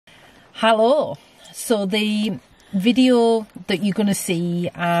Hello. So the video that you're going to see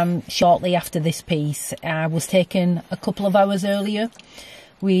shortly after this piece was taken a couple of hours earlier.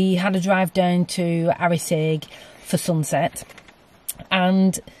 We had a drive down to Arisaig for sunset,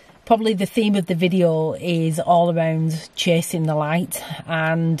 and probably the theme of the video is all around chasing the light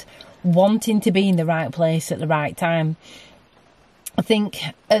and wanting to be in the right place at the right time. I think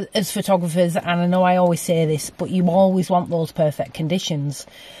as photographers, and I know I always say this, but you always want those perfect conditions.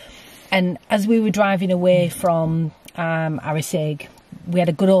 And as we were driving away from Arisaig, we had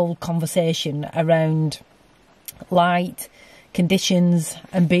a good old conversation around light, conditions,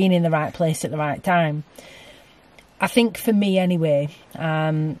 and being in the right place at the right time. I think for me anyway,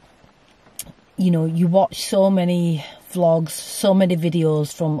 you know, you watch so many vlogs, so many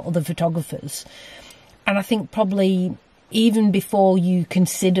videos from other photographers, and I think probably even before you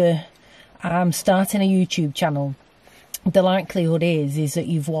consider starting a YouTube channel, the likelihood is that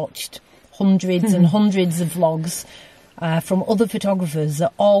you've watched hundreds and hundreds of vlogs from other photographers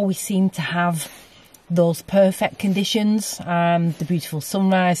that always seem to have those perfect conditions, the beautiful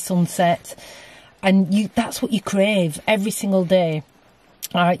sunrise, sunset, and that's what you crave every single day.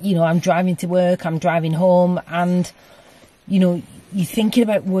 You know, I'm driving to work, I'm driving home, and, you know, you're thinking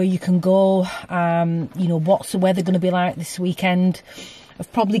about where you can go, you know, what's the weather going to be like this weekend.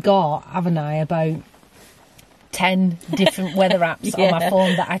 I've probably got, haven't I, about 10 different weather apps on my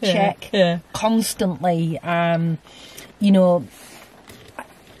phone that I check constantly. You know,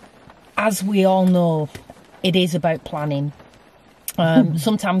 as we all know, it is about planning.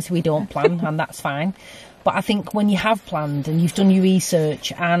 Sometimes we don't plan, and that's fine. But I think when you have planned and you've done your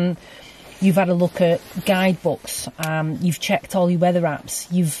research and you've had a look at guidebooks, you've checked all your weather apps,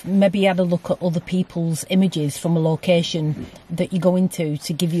 you've maybe had a look at other people's images from a location that you go into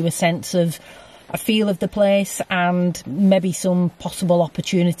to give you a sense of a feel of the place and maybe some possible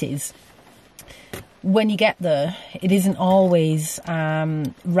opportunities. When you get there, it isn't always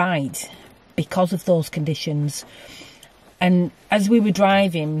right because of those conditions. And as we were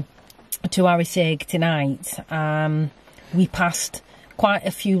driving to Arisaig tonight, we passed quite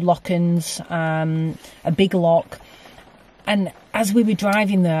a few lock-ins, a big lock, and as we were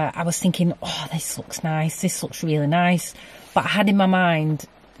driving there, I was thinking, oh, this looks nice, this looks really nice, but I had in my mind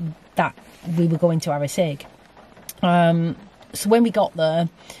that we were going to Arisaig. So when we got there,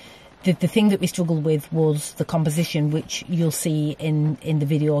 the thing that we struggled with was the composition, which you'll see in the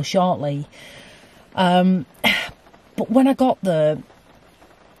video shortly. But when I got there,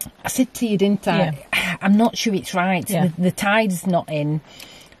 I said to you, didn't I? Yeah. I'm not sure it's right. Yeah. The tide's not in.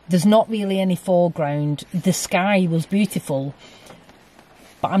 There's not really any foreground. The sky was beautiful,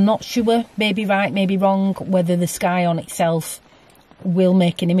 but I'm not sure, maybe right, maybe wrong, whether the sky on itself will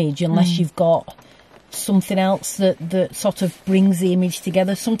make an image unless you've got something else that sort of brings the image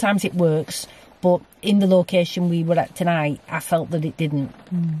together. Sometimes it works, but in the location we were at tonight, I felt that it didn't.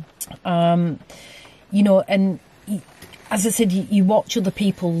 You know, and as I said, you watch other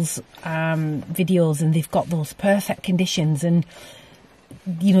people's videos and they've got those perfect conditions and,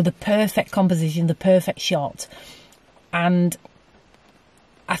 you know, the perfect composition, the perfect shot. And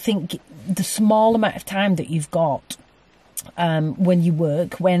I think the small amount of time that you've got when you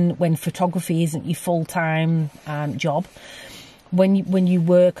work, when photography isn't your full-time job, when you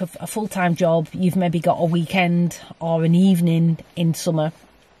work a full-time job, you've maybe got a weekend or an evening in summer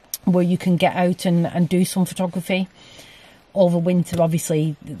where you can get out and do some photography. Over winter,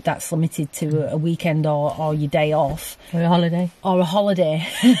 obviously, that's limited to a weekend or your day off. Or a holiday. Or a holiday.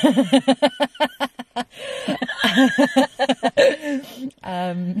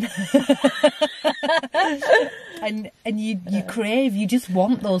 And you crave, you just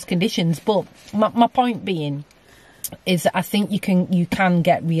want those conditions. But my point being is that I think you can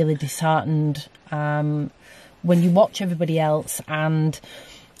get really disheartened when you watch everybody else and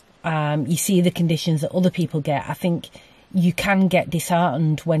you see the conditions that other people get. I think you can get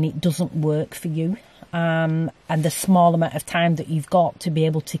disheartened when it doesn't work for you, and the small amount of time that you've got to be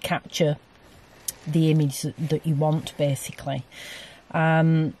able to capture the image that you want, basically.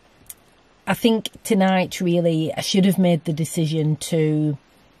 I think tonight, really, I should have made the decision to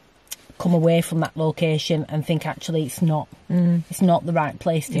come away from that location and think, actually, it's not the right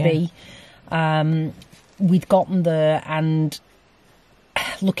place to be. We'd gotten there, and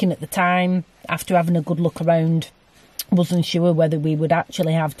looking at the time, after having a good look around, wasn't sure whether we would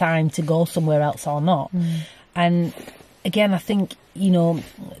actually have time to go somewhere else or not. And again, I think, you know,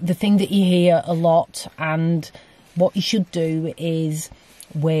 the thing that you hear a lot and what you should do is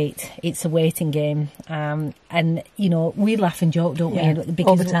wait. It's a waiting game. And, you know, we laugh and joke, don't we? Because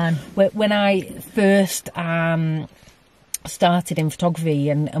all the time. When I first started in photography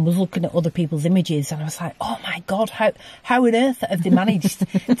and was looking at other people's images, and I was like, oh my God, how on earth have they managed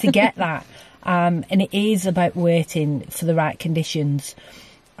to get that? And it is about waiting for the right conditions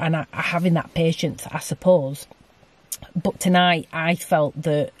and having that patience, I suppose. But tonight I felt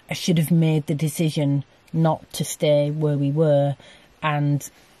that I should have made the decision not to stay where we were and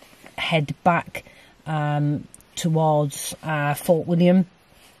head back towards Fort William.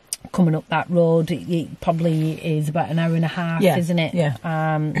 Coming up that road, it probably is about an hour and a half, isn't it? Yeah.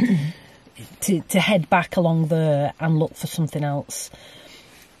 To head back along there and look for something else.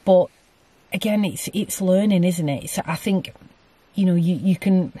 But again, it's learning, isn't it? I think, you know, you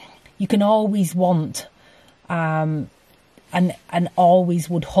can always want and always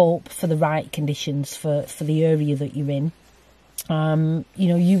would hope for the right conditions for the area that you're in. You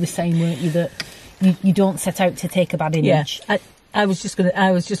know, you were saying, weren't you, that you don't set out to take a bad image. Yeah. I was just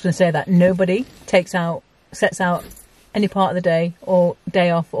gonna say that nobody sets out any part of the day or day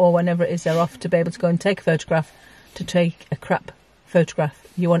off or whenever it is they're off to be able to go and take a photograph, to take a crap photograph.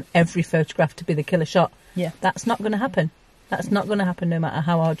 You want every photograph to be the killer shot. Yeah. That's not going to happen. That's not going to happen no matter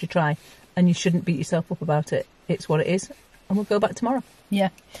how hard you try. And you shouldn't beat yourself up about it. It's what it is. And we'll go back tomorrow. Yeah.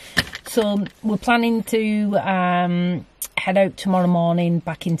 So we're planning to head out tomorrow morning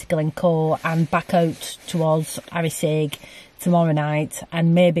back into Glencoe and back out towards Arisaig tomorrow night,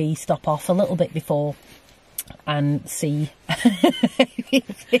 and maybe stop off a little bit before and see.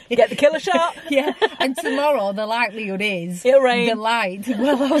 Get the killer shot. Yeah. And tomorrow the likelihood is it'll rain. The light.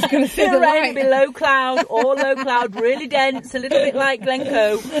 Well, I was going to say it'll the rain. light. It'll be low cloud, all low cloud, really dense, a little bit like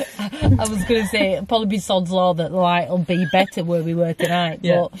Glencoe. I was going to say it'll probably be sod's law that the light will be better where we were tonight.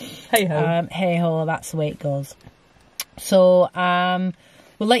 Yeah. But hey ho, that's the way it goes. So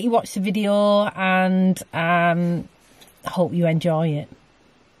we'll let you watch the video, and I hope you enjoy it.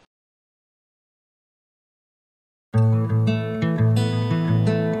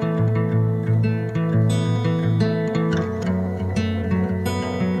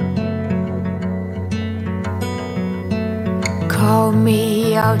 Call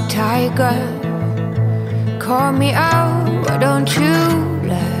me out, tiger. Call me out, why don't you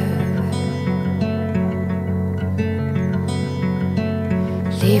love?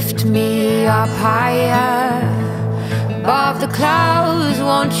 Lift me up higher above the clouds,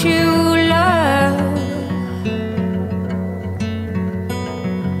 won't you love?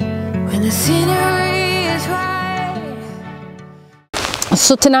 When the scenery is right.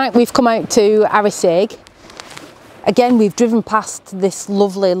 So tonight we've come out to Arisaig. Again, we've driven past this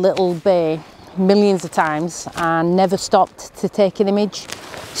lovely little bay millions of times and never stopped to take an image.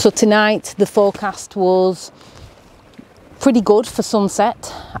 So tonight the forecast was pretty good for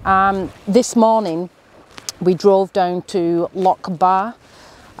sunset. This morning we drove down to Loch Bar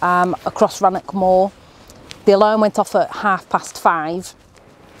across Rannoch Moor. The alarm went off at 5:30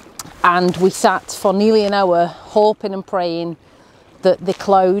 and we sat for nearly an hour hoping and praying that the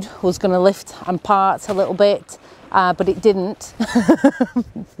cloud was going to lift and part a little bit. But it didn't.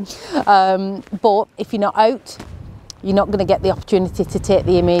 But if you're not out, you're not going to get the opportunity to take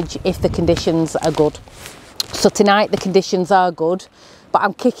the image if the conditions are good. So tonight the conditions are good, but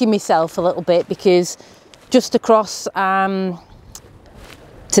I'm kicking myself a little bit because just across to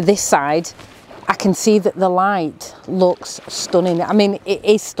this side, I can see that the light looks stunning. I mean, it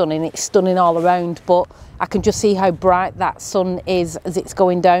is stunning. It's stunning all around, but I can just see how bright that sun is as it's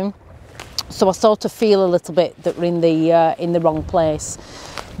going down. So I sort of feel a little bit that we're in the wrong place.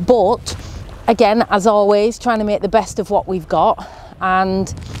 But again, as always, trying to make the best of what we've got. And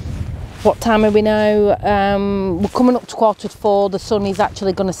what time are we now? We're coming up to 4:15. The sun is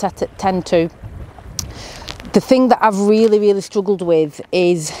actually going to set at 10:02. The thing that I've really struggled with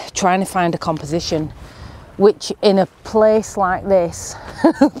is trying to find a composition, which in a place like this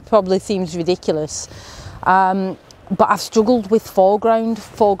probably seems ridiculous. But I've struggled with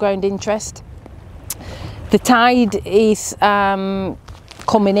foreground interest. The tide is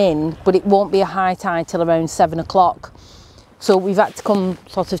coming in, but it won't be a high tide till around 7 o'clock. So we've had to come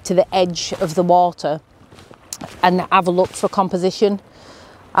sort of to the edge of the water and have a look for composition.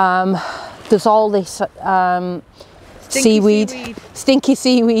 There's all this stinky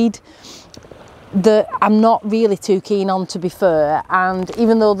seaweed that I'm not really too keen on, to be fair. And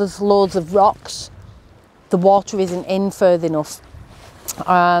even though there's loads of rocks, the water isn't in further enough.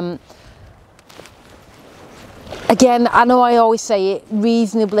 Again, I know I always say it,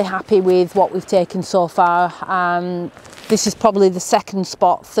 reasonably happy with what we've taken so far. This is probably the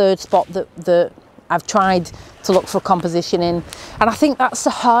third spot that I've tried to look for composition in. And I think that's the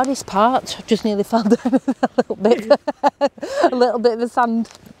hardest part. I just nearly fell down a little bit of a sand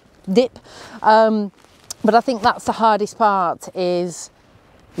dip. But I think that's the hardest part, is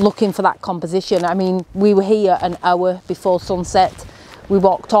looking for that composition. I mean, we were here an hour before sunset. We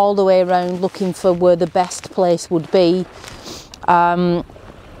walked all the way around looking for where the best place would be. But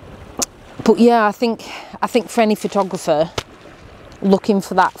yeah, I think for any photographer looking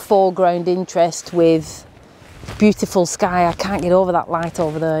for that foreground interest with beautiful sky, I can't get over that light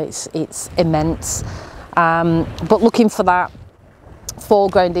over there. It's immense. But looking for that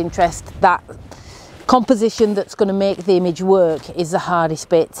foreground interest, that composition that's going to make the image work, is the hardest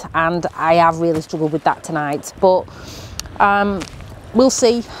bit, and I have really struggled with that tonight. But we'll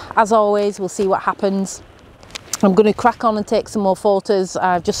see. As always, we'll see what happens. I'm going to crack on and take some more photos,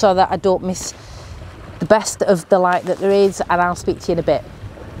 just so that I don't miss the best of the light that there is, and I'll speak to you in a bit.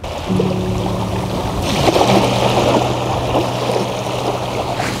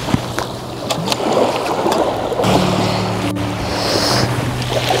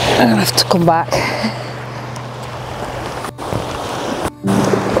 I'm going to have to come back.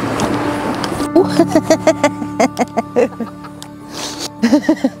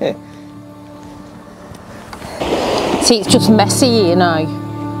 See, it's just messy, you know.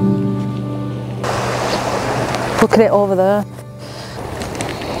 Look at it over there.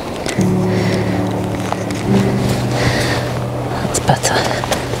 That's better.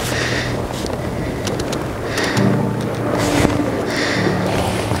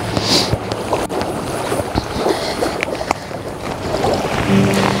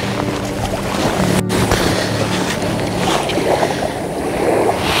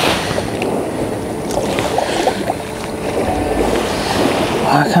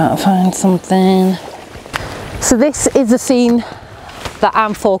 I can't find something. So this is a scene that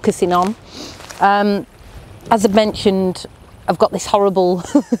I'm focusing on. As I mentioned, I've got this horrible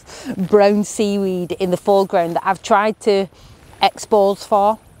brown seaweed in the foreground that I've tried to expose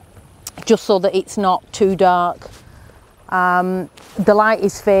for, just so that it's not too dark. The light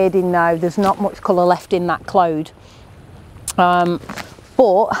is fading now, there's not much colour left in that cloud. But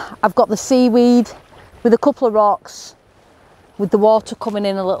I've got the seaweed with a couple of rocks, with the water coming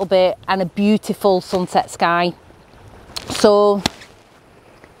in a little bit, and a beautiful sunset sky. So,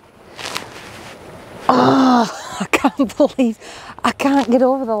 oh, I can't believe, I can't get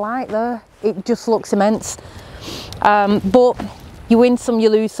over the light there. It just looks immense. But you win some, you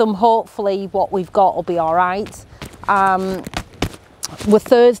lose some. Hopefully what we've got will be all right. We're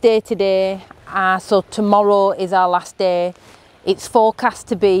Thursday today, so tomorrow is our last day. It's forecast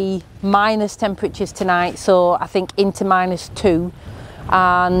to be minus temperatures tonight, so I think into -2,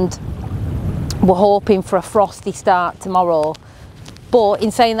 and we're hoping for a frosty start tomorrow. But in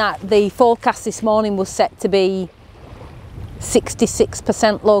saying that, the forecast this morning was set to be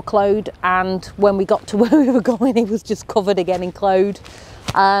 66% low cloud, and when we got to where we were going, it was just covered again in cloud.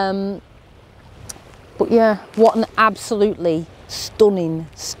 But yeah, what an absolutely stunning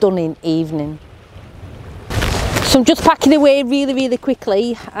evening. So I'm just packing away really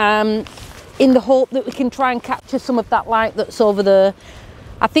quickly, in the hope that we can try and capture some of that light that's over there.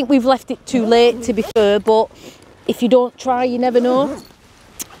 I think we've left it too late, to be fair, but if you don't try, you never know.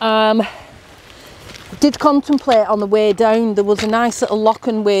 Did contemplate on the way down, there was a nice little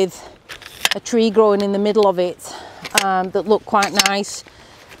locken with a tree growing in the middle of it, that looked quite nice,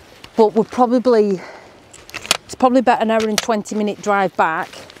 but it's probably about an hour and 20-minute drive back.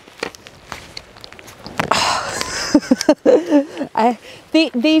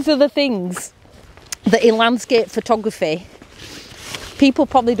 These are the things that in landscape photography people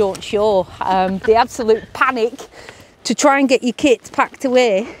probably don't show. The absolute panic to try and get your kit packed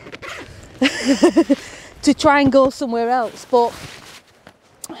away to try and go somewhere else. But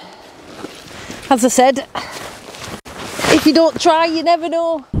as I said, if you don't try, you never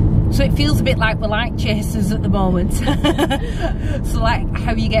know. So it feels a bit like we're light chasers at the moment. So like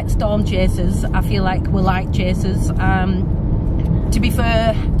how you get storm chasers, I feel like we're light chasers. To be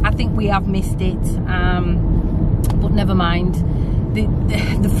fair, I think we have missed it, but never mind.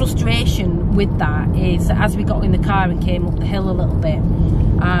 The frustration with that is that as we got in the car and came up the hill a little bit,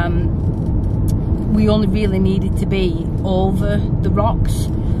 we only really needed to be over the rocks.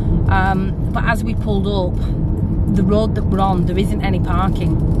 But as we pulled up, the road that we're on, there isn't any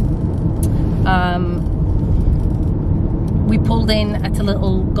parking. We pulled in at a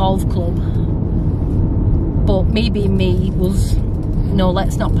little golf club, but me being me was, no,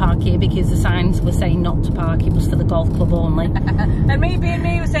 let's not park here, because the signs were saying not to park, it was for the golf club only. And me being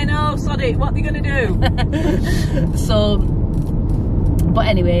me was saying, oh sod it, what are they going to do? So, but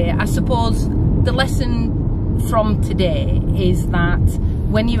anyway, I suppose the lesson from today is that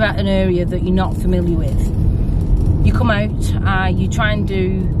when you're at an area that you're not familiar with, you come out, you try and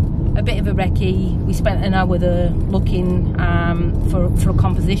do a bit of a recce. We spent an hour there looking for a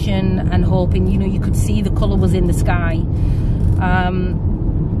composition and hoping, you know, you could see the colour was in the sky.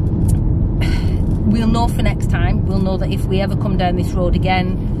 We'll know for next time. We'll know that if we ever come down this road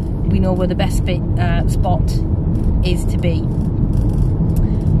again, we know where the best spot is to be.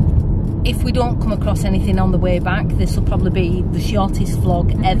 If we don't come across anything on the way back, this will probably be the shortest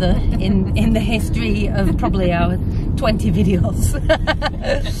vlog ever in the history of probably our 20 videos.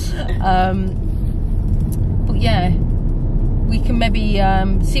 But yeah, we can maybe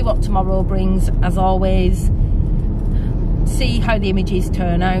see what tomorrow brings, as always. See how the images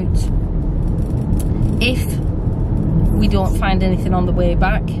turn out. If we don't find anything on the way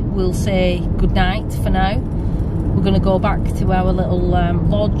back, we'll say good night for now. We're going to go back to our little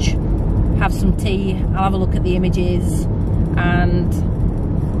lodge, have some tea, I'll have a look at the images, and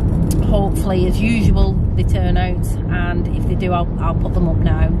hopefully, as usual, they turn out, and if they do, I'll put them up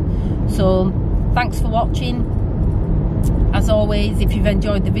now. So thanks for watching. As always, if you've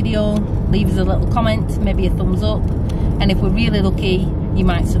enjoyed the video, leave us a little comment, maybe a thumbs up, and if we're really lucky, you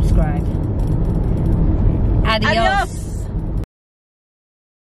might subscribe. Adios.